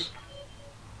objectives.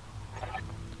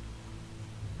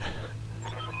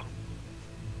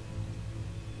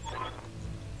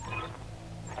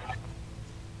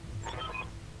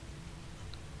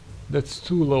 That's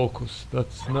 2 locusts,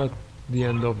 that's not the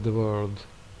end of the world.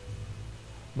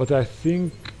 But I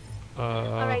think...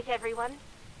 Alright everyone,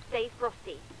 stay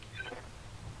frosty.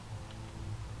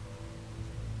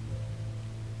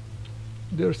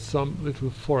 There's some little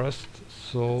forest,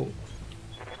 so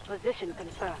Position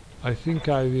confirmed. I think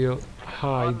I will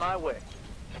hide. On my way.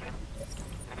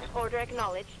 Order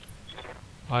acknowledged.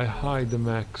 I hide the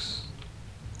mechs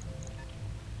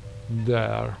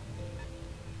there.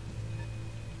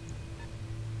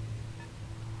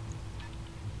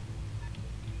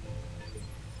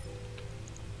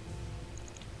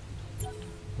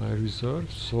 I reserve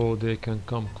so they can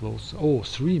come close. Oh,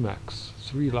 3 mechs,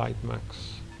 3 light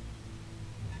mechs.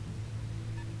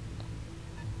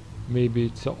 Maybe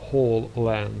it's a whole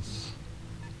lens.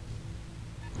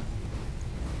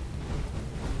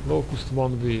 Locust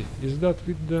 1V. Is that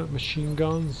with the machine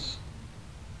guns?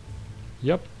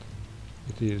 Yep,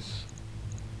 it is.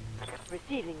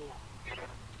 Receiving you.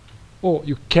 Oh,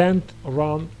 you can't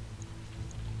run.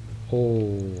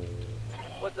 Oh,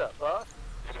 What's up, boss?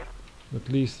 at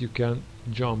least you can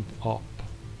jump up.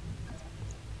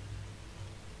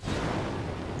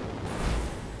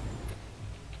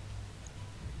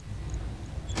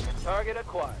 Target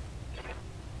acquired.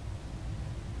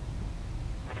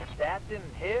 That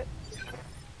didn't hit.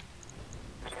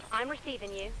 I'm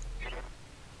receiving you.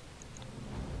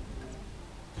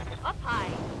 Up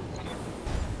high.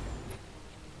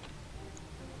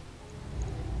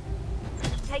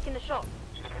 Taking the shot.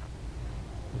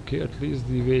 Okay, at least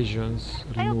the evasion's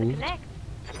Failed to removed. connect.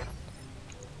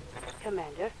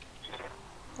 Commander.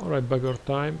 Alright, bugger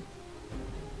time.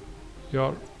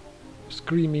 You're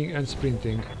screaming and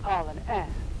sprinting. All an ass.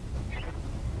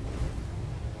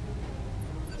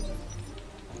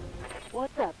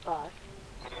 What's up, boss?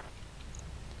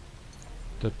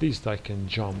 At least I can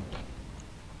jump.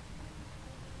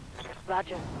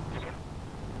 Roger.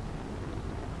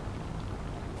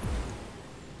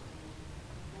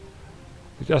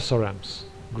 With SRMs.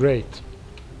 Great.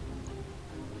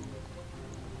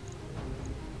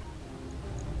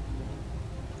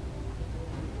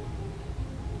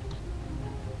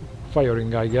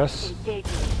 Firing, I guess. Engaging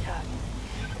the target.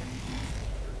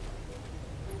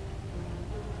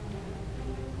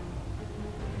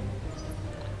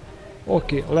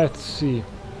 Okay, let's see.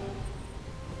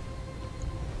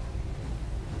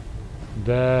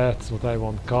 That's what I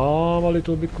want. Come a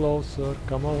little bit closer.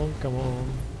 Come on, come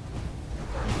on.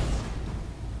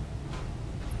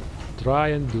 Try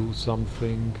and do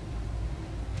something.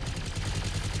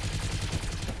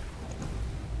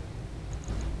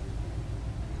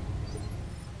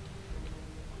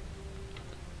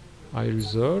 I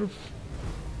reserve.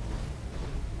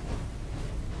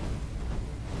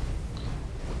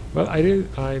 Well,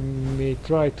 I may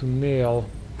try to nail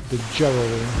the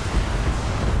javelin,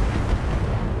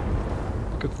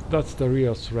 because that's the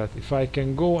real threat. If I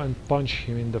can go and punch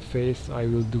him in the face, I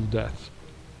will do that.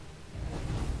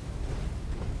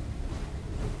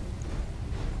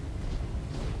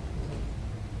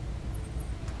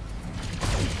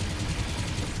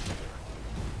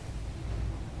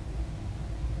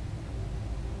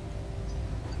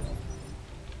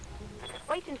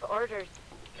 Waiting for orders.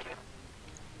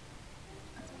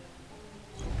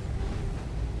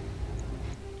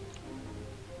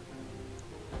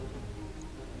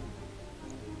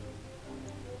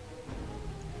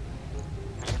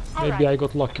 Maybe I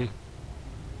got lucky.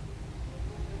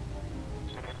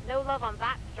 No love on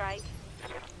that strike.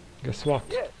 Guess what?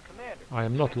 Yes, Commander. I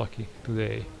am not lucky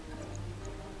today.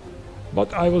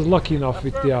 But I was lucky enough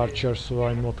with the archer, so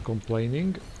I'm not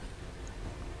complaining.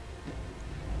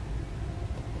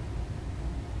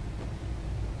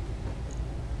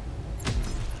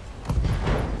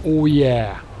 Oh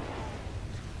yeah!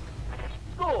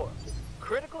 Score.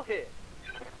 Critical hit.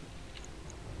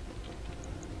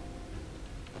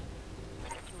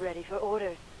 Ready for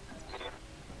orders.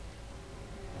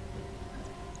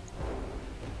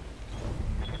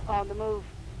 On the move.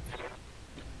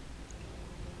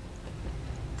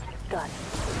 Got it.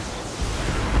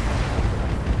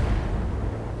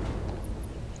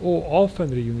 Oh, all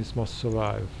infantry units must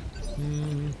survive.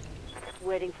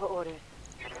 Waiting for orders.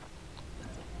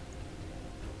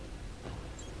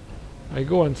 I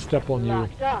go and step on you.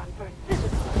 Locked on for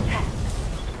physical attack.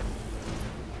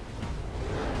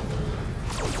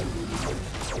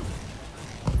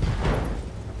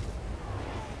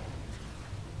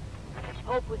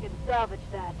 Hope we can salvage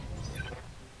that.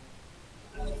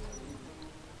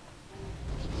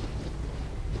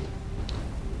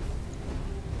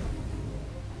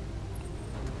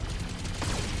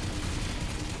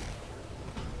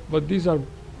 But these are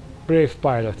brave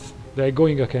pilots. They're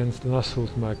going against an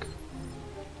assault mech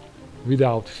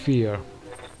without fear.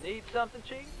 Need something,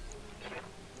 Chief?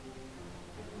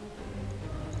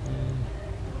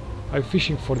 I'm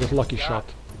fishing for that lucky shot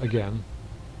again.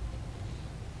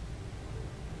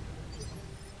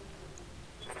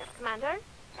 Commander?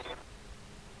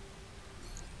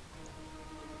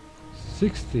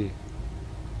 60.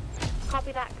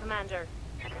 Copy that, Commander.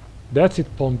 That's it,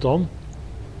 Ponton.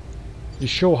 You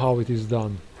show how it is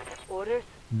done. Orders?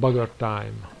 Bugger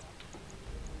time.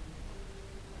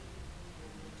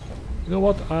 You know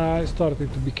what? I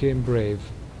started to become brave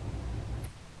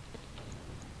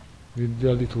with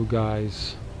the little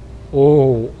guys.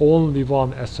 Oh, only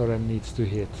one SRM needs to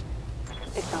hit.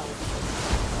 Acknowledged.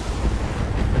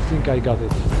 I think I got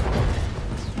it.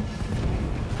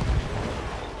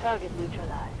 Target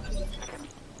neutralized.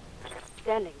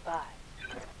 Standing by.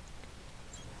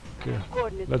 Okay,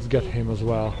 Coordinates let's get received. him as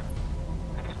well.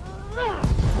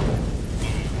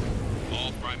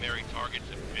 All primary targets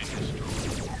have been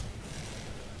destroyed.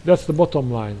 That's the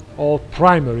bottom line. All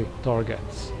primary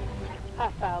targets.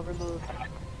 Hostile removed.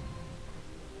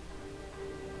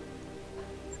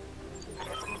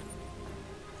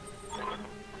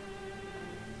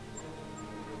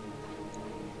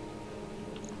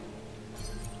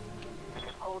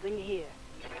 Holding here.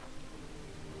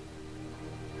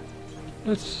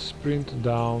 Let's sprint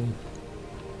down.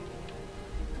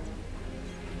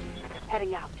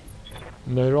 Heading out.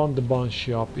 And I run the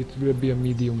Banshee up. It will be a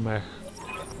medium mech.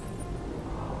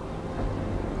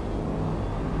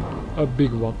 A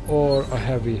big one or a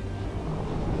heavy.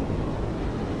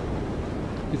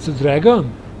 It's a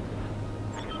dragon?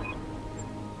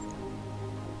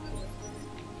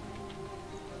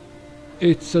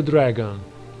 It's a dragon.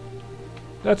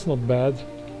 That's not bad.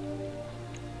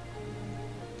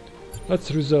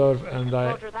 Let's reserve and I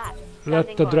Roger that. let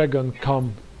Standing the by. dragon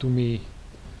come to me.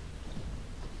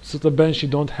 So the Banshee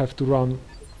don't have to run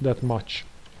that much.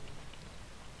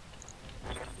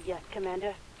 Yes,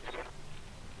 Commander.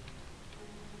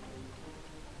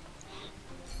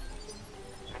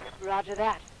 Roger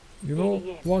that. You know Moving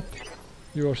in. what?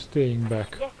 You're staying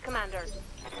back. Yes, Commander.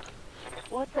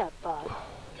 What's up, boss?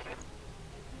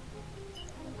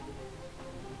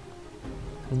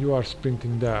 And you are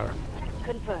sprinting there.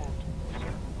 Confirmed.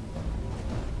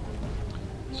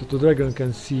 So the dragon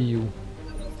can see you.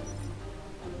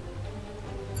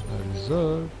 I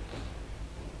reserve.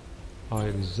 I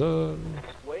reserve.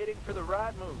 Waiting for the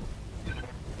right move.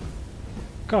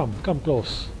 Come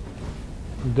close.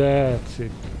 That's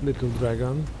it, little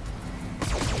dragon.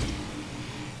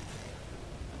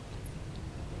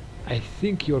 I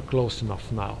think you're close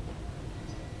enough now.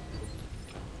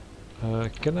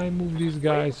 Can I move these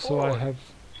guys so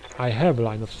I have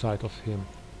line of sight of him?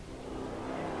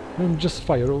 Then just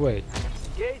fire away.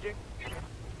 Engaging.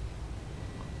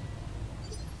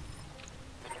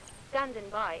 Standing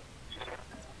by.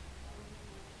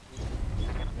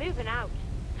 Moving out.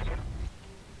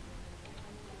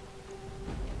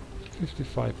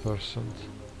 55%.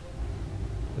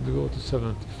 Let's go to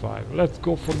 75. Let's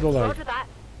go for the leg. Roger that.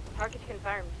 Target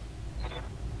confirmed.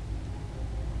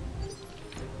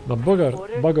 The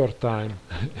Order. bugger time.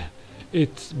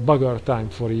 It's bugger time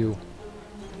for you.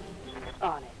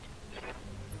 On it.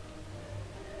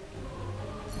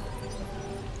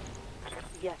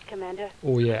 Yes, Commander.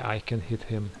 Oh yeah, I can hit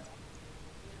him.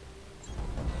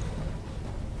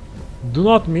 Do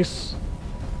not miss.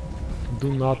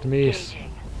 Do not miss.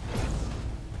 Engaging.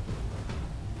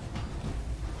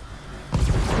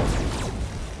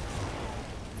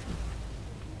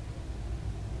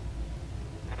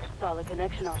 Solid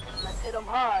connection on. Let's hit him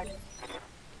hard.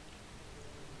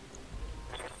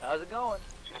 How's it going?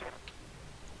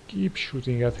 Keep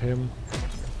shooting at him.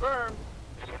 Confirmed.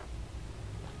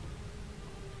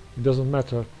 It doesn't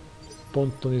matter.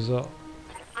 Ponton is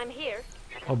I'm here.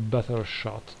 a better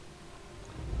shot.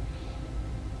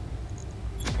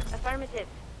 Affirmative.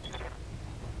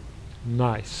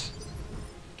 Nice.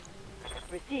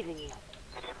 Receiving you.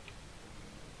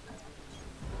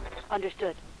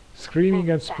 Understood. Screaming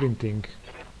and Move back. sprinting.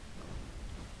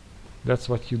 That's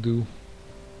what you do.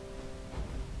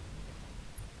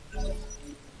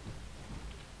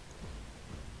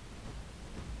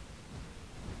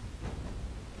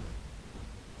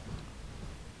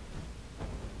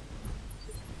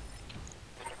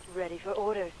 Ready for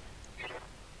orders.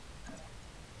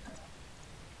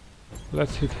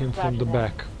 Let's hit him from the Roger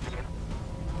that. back.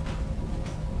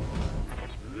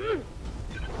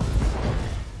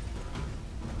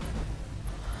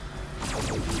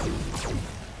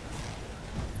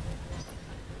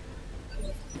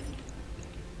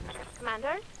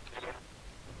 Commander?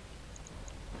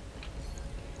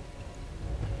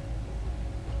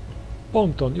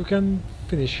 Ponton, you can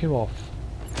finish him off.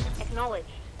 Acknowledged.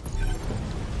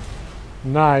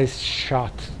 Nice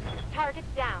shot. Target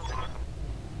down.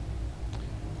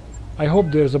 I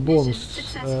hope there's a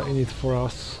bonus in it for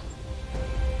us.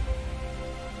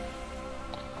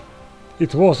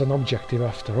 It was an objective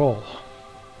after all.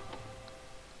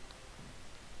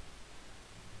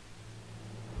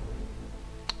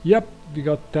 Yep, we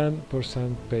got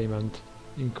 10% payment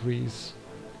increase.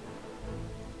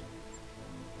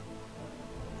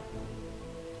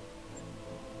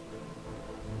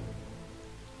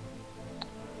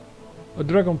 A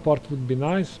dragon part would be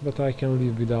nice, but I can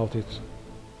live without it.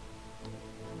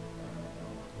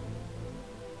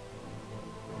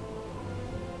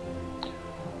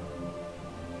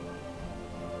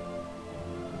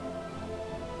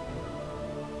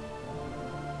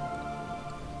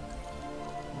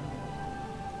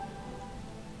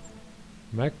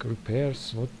 Mech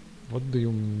repairs? What do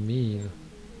you mean?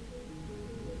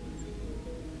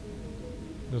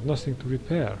 There's nothing to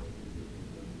repair.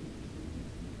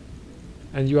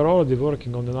 And you are already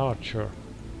working on an archer.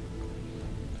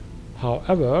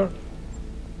 However,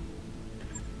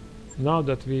 now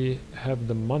that we have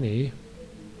the money,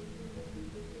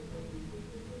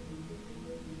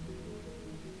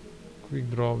 quick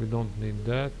draw, we don't need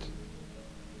that.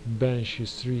 Bench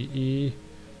is 3E.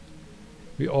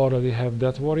 We already have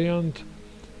that variant.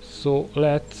 So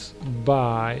let's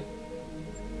buy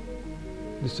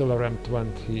this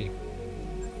LRM-20.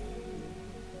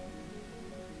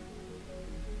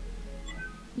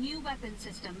 New weapon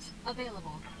systems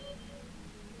available.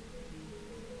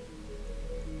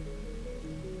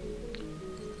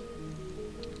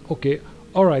 Okay,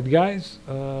 alright guys,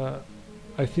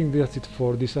 I think that's it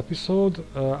for this episode.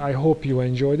 I hope you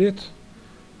enjoyed it,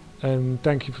 and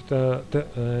thank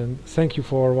you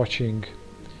for watching.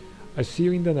 I see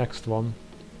you in the next one.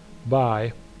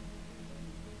 Bye.